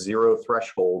have a zero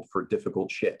threshold for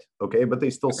difficult shit, okay? But they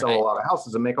still sell a lot of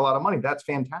houses and make a lot of money. That's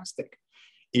fantastic.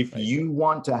 If you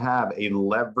want to have a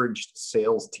leveraged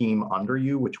sales team under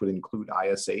you, which would include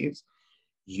ISAs,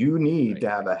 you need to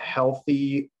have a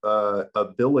healthy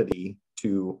ability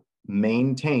to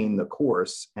maintain the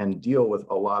course and deal with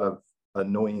a lot of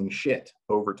annoying shit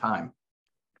over time.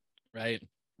 Right.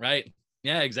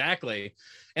 Yeah, exactly.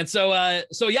 And so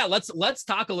yeah, let's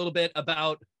talk a little bit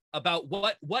about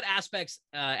what aspects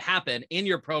happen in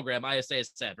your program, ISA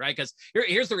Ascend, right? Because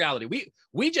here's the reality.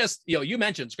 We just, you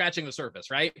mentioned scratching the surface,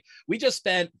 right? We just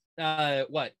spent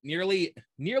nearly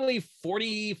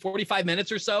 45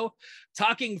 minutes or so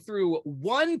talking through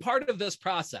one part of this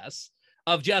process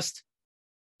of just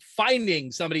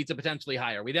finding somebody to potentially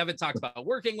hire. We haven't talked about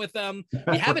working with them.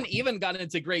 We haven't even gotten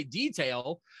into great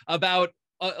detail about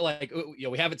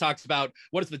we haven't talked about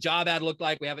what does the job ad look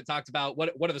like. We haven't talked about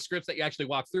what are the scripts that you actually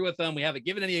walk through with them. We haven't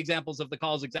given any examples of the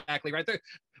calls exactly right there.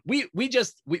 We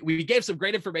gave some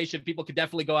great information people could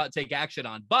definitely go out and take action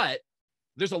on, but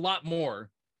there's a lot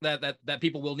more that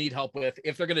people will need help with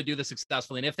if they're going to do this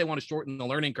successfully and if they want to shorten the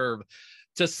learning curve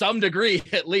to some degree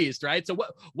at least, right? So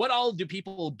what all do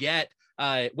people get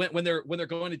when they're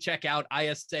going to check out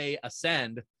ISA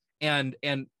Ascend, and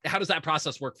how does that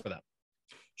process work for them?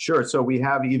 Sure. So we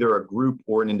have either a group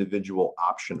or an individual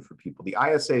option for people. The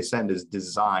ISA Ascend is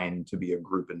designed to be a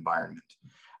group environment.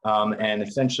 And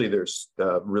essentially there's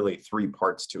really 3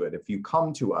 parts to it. If you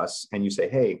come to us and you say,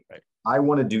 hey, I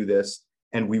want to do this,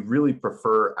 and we really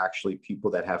prefer actually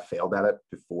people that have failed at it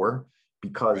before,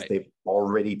 because Right. they've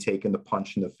already taken the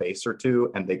punch in the face or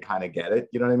two and they kind of get it.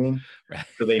 You know what I mean? Right.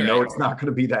 So they know Right. it's not going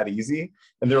to be that easy,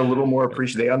 and they're a little more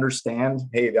appreciative. They understand,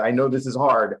 hey, I know this is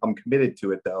hard. I'm committed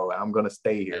to it though, and I'm going to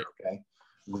stay here. Okay,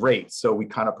 great. So we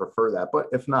kind of prefer that. But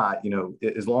if not,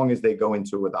 as long as they go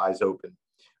into it with eyes open,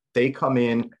 they come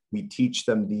in, we teach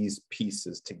them these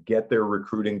pieces to get their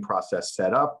recruiting process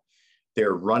set up.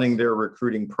 They're running their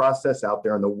recruiting process out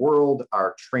there in the world.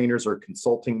 Our trainers are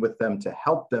consulting with them to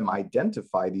help them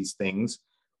identify these things.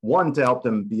 One, to help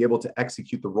them be able to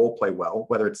execute the role play well,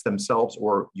 whether it's themselves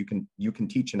or you can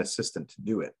teach an assistant to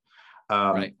do it.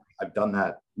 Right. I've done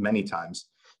that many times.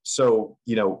 So,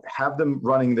 have them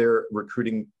running their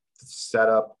recruiting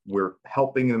setup. We're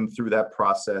helping them through that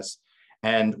process.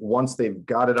 And once they've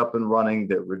got it up and running,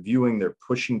 they're reviewing, they're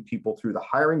pushing people through the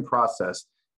hiring process.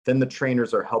 Then the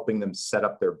trainers are helping them set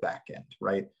up their back end,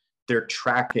 right? They're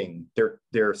tracking their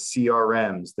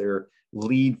CRMs, their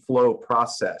lead flow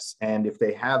process. And if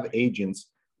they have agents,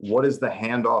 what does the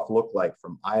handoff look like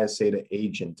from ISA to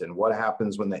agent? And what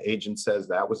happens when the agent says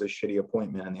that was a shitty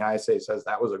appointment and the ISA says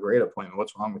that was a great appointment?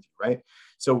 What's wrong with you, right?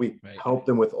 So we help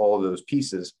them with all of those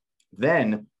pieces.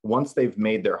 Then once they've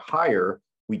made their hire,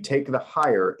 we take the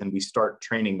hire and we start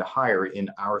training the hire in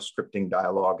our scripting,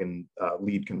 dialogue, and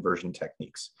lead conversion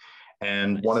techniques.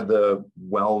 And one of the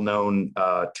well-known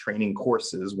training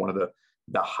courses, one of the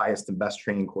highest and best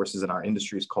training courses in our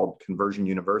industry is called Conversion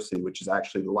University, which is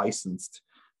actually licensed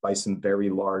by some very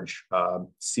large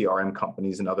CRM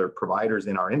companies and other providers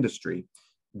in our industry.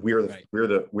 We're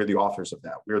the authors of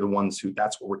that. We're the ones who,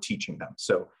 that's what we're teaching them.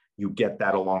 So you get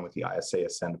that along with the ISA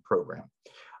Ascend program.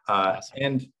 Awesome.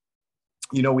 And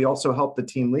we also help the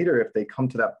team leader if they come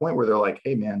to that point where they're like,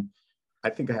 hey man, I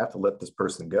think I have to let this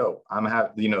person go.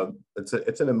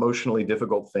 It's an emotionally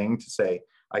difficult thing to say,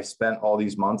 I spent all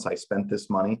these months, I spent this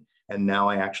money, and now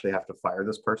I actually have to fire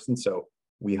this person. So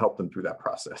we help them through that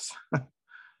process.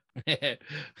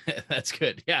 That's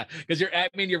good. Yeah. Because you're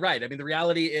right. I mean, the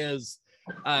reality is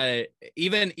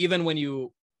even when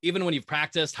you've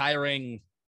practiced hiring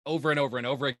over and over and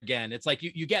over again, it's like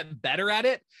you get better at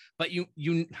it, but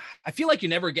I feel like you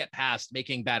never get past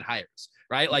making bad hires,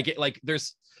 right? Like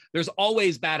there's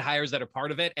always bad hires that are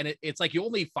part of it, and it's like you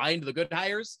only find the good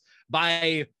hires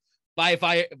by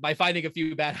finding a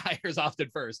few bad hires often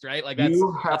first, right? Like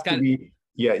you have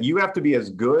to be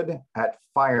as good at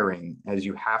firing as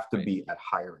you have to be at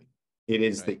hiring. It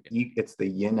is it's the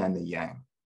yin and the yang.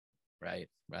 Right.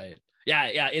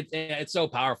 Yeah, it's so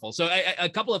powerful. So a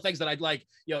couple of things that I'd like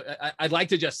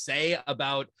to just say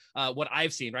about what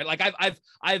I've seen, right? Like I've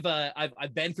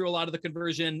been through a lot of the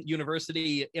Conversion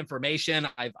University information.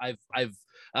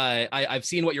 I've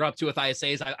seen what you're up to with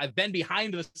ISAs. I've been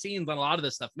behind the scenes on a lot of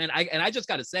this stuff, man. I just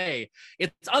got to say,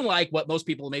 it's unlike what most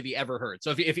people maybe ever heard.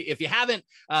 So if you haven't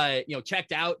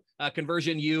checked out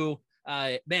Conversion U,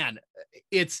 man,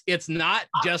 it's not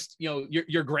just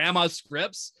your grandma's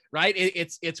scripts, right?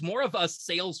 It's more of a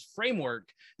sales framework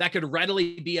that could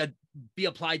readily be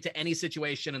applied to any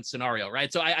situation and scenario,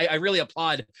 right? So I really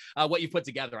applaud what you put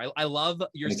together. I love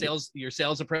your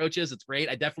sales approaches. It's great.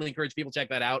 I definitely encourage people to check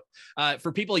that out.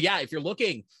 For people, if you're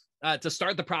looking to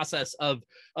start the process of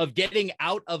getting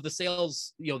out of the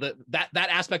sales, that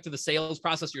aspect of the sales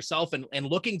process yourself, and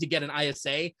looking to get an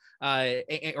ISA,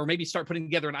 or maybe start putting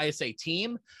together an ISA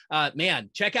team, man,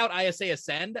 check out ISA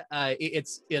Ascend.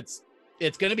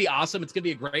 It's going to be awesome. It's going to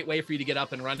be a great way for you to get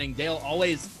up and running. Dale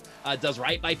always does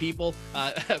right by people,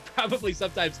 probably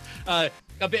sometimes a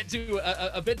bit to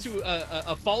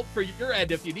a fault for your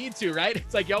end if you need to, right?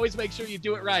 It's like you always make sure you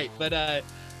do it right, but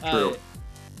true.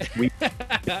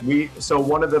 So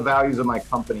one of the values of my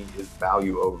company is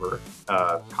value over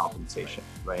compensation,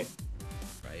 right?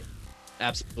 Right.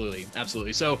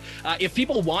 Absolutely. So if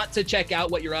people want to check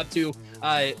out what you're up to,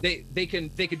 they can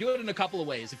do it in a couple of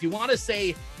ways. If you want to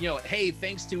say, hey,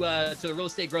 thanks to the Real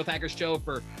Estate Growth Hackers show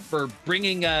for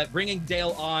bringing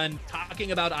Dale on,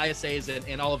 talking about ISAs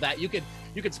and all of that, you could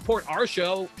support our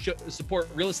show, support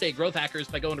Real Estate Growth Hackers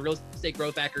by going to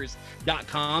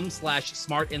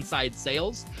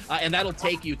realestategrowthhackers.com/smartinsidesales. And that'll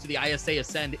take you to the ISA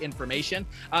Ascend information.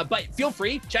 But feel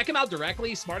free, check them out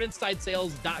directly,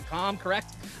 smartinsidesales.com,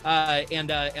 correct? And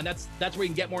that's where you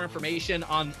can get more information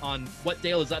on what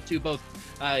Dale is up to, both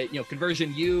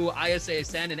Conversion U, ISA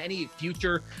Ascend, and any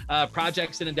future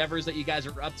projects and endeavors that you guys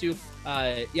are up to.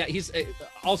 He's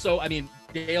also,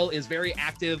 Dale is very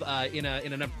active in a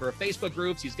number of Facebook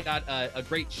groups. He's got a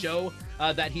great show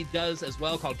that he does as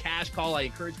well called Cash Call. I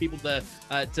encourage people to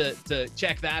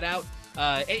check that out.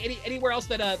 Anywhere else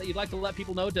that you'd like to let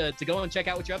people know to go and check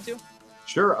out what you're up to?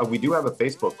 Sure. We do have a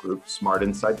Facebook group, Smart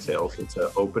Inside Sales. It's an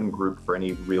open group for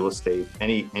any real estate,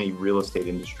 any real estate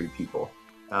industry people.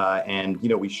 And,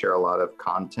 we share a lot of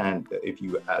content. If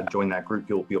you join that group,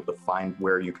 you'll be able to find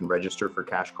where you can register for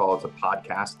Cash Call. It's a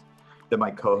podcast that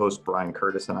my co-host Brian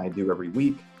Curtis and I do every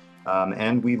week.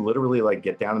 And we literally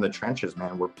get down in the trenches,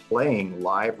 man. We're playing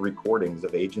live recordings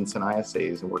of agents and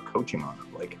ISAs and we're coaching on them.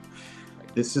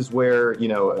 This is where,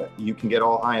 you can get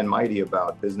all high and mighty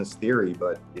about business theory,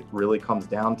 but it really comes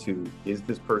down to, is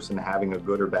this person having a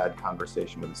good or bad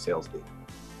conversation with a sales lead?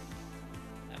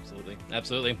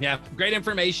 Absolutely. Yeah. Great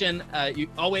information. You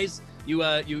always, you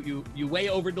way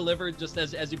over deliver, just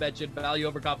as you mentioned, value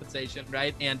over compensation,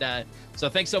 right? And so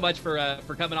thanks so much for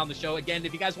coming on the show. Again,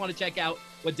 if you guys want to check out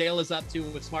what Dale is up to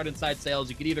with Smart Inside Sales,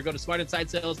 you can either go to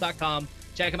smartinsidesales.com,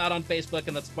 check him out on Facebook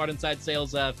and the Smart Inside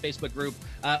Sales Facebook group,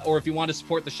 or if you want to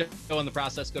support the show in the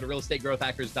process, go to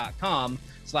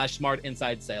realestategrowthhackers.com/Smart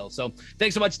Inside Sales. So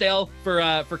thanks so much, Dale,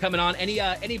 for coming on.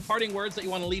 Any parting words that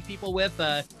you want to leave people with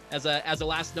as a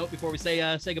last note before we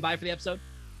say goodbye for the episode?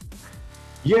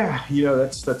 Yeah,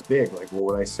 that's big. What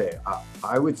would I say?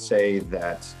 I would say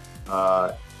that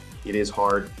it is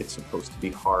hard. It's supposed to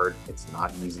be hard. It's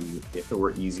not easy. If it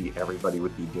were easy, everybody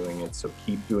would be doing it. So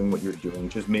keep doing what you're doing.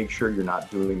 Just make sure you're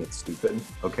not doing it stupid,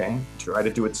 okay? Try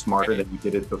to do it smarter than you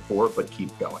did it before, but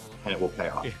keep going, and it will pay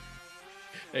off.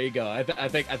 There you go. I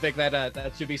think that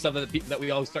that should be something that we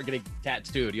always start getting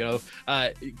tattooed.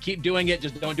 Keep doing it.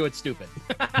 Just don't do it stupid.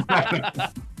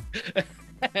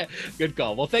 Good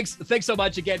call. Well, thanks so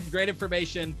much again. Great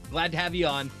information. Glad to have you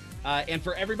on. And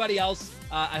for everybody else,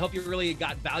 I hope you really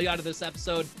got value out of this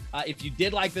episode. If you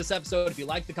did like this episode, if you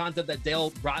like the content that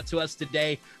Dale brought to us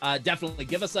today, definitely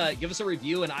give us a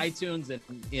review in iTunes and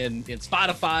in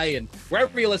Spotify and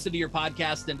wherever you listen to your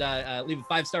podcast, and leave a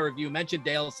 5-star review. Mention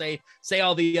Dale. Say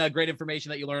all the great information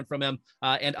that you learned from him.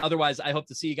 And otherwise, I hope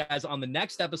to see you guys on the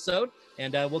next episode,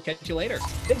 and we'll catch you later.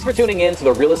 Thanks for tuning in to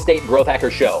the Real Estate Growth Hacker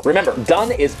Show. Remember,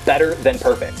 done is better than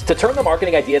perfect. To turn the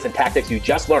marketing ideas and tactics you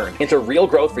just learned into real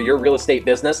growth for your real estate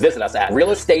business, visit us at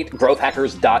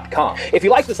realestategrowthhackers.com. If you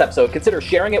like this episode, consider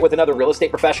sharing it with another real estate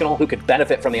professional who could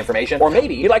benefit from the information, or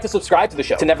maybe you'd like to subscribe to the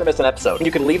show to never miss an episode.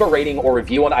 You can leave a rating or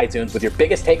review on iTunes with your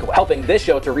biggest takeaway, helping this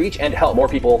show to reach and help more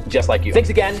people just like you. Thanks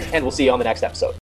again, and we'll see you on the next episode.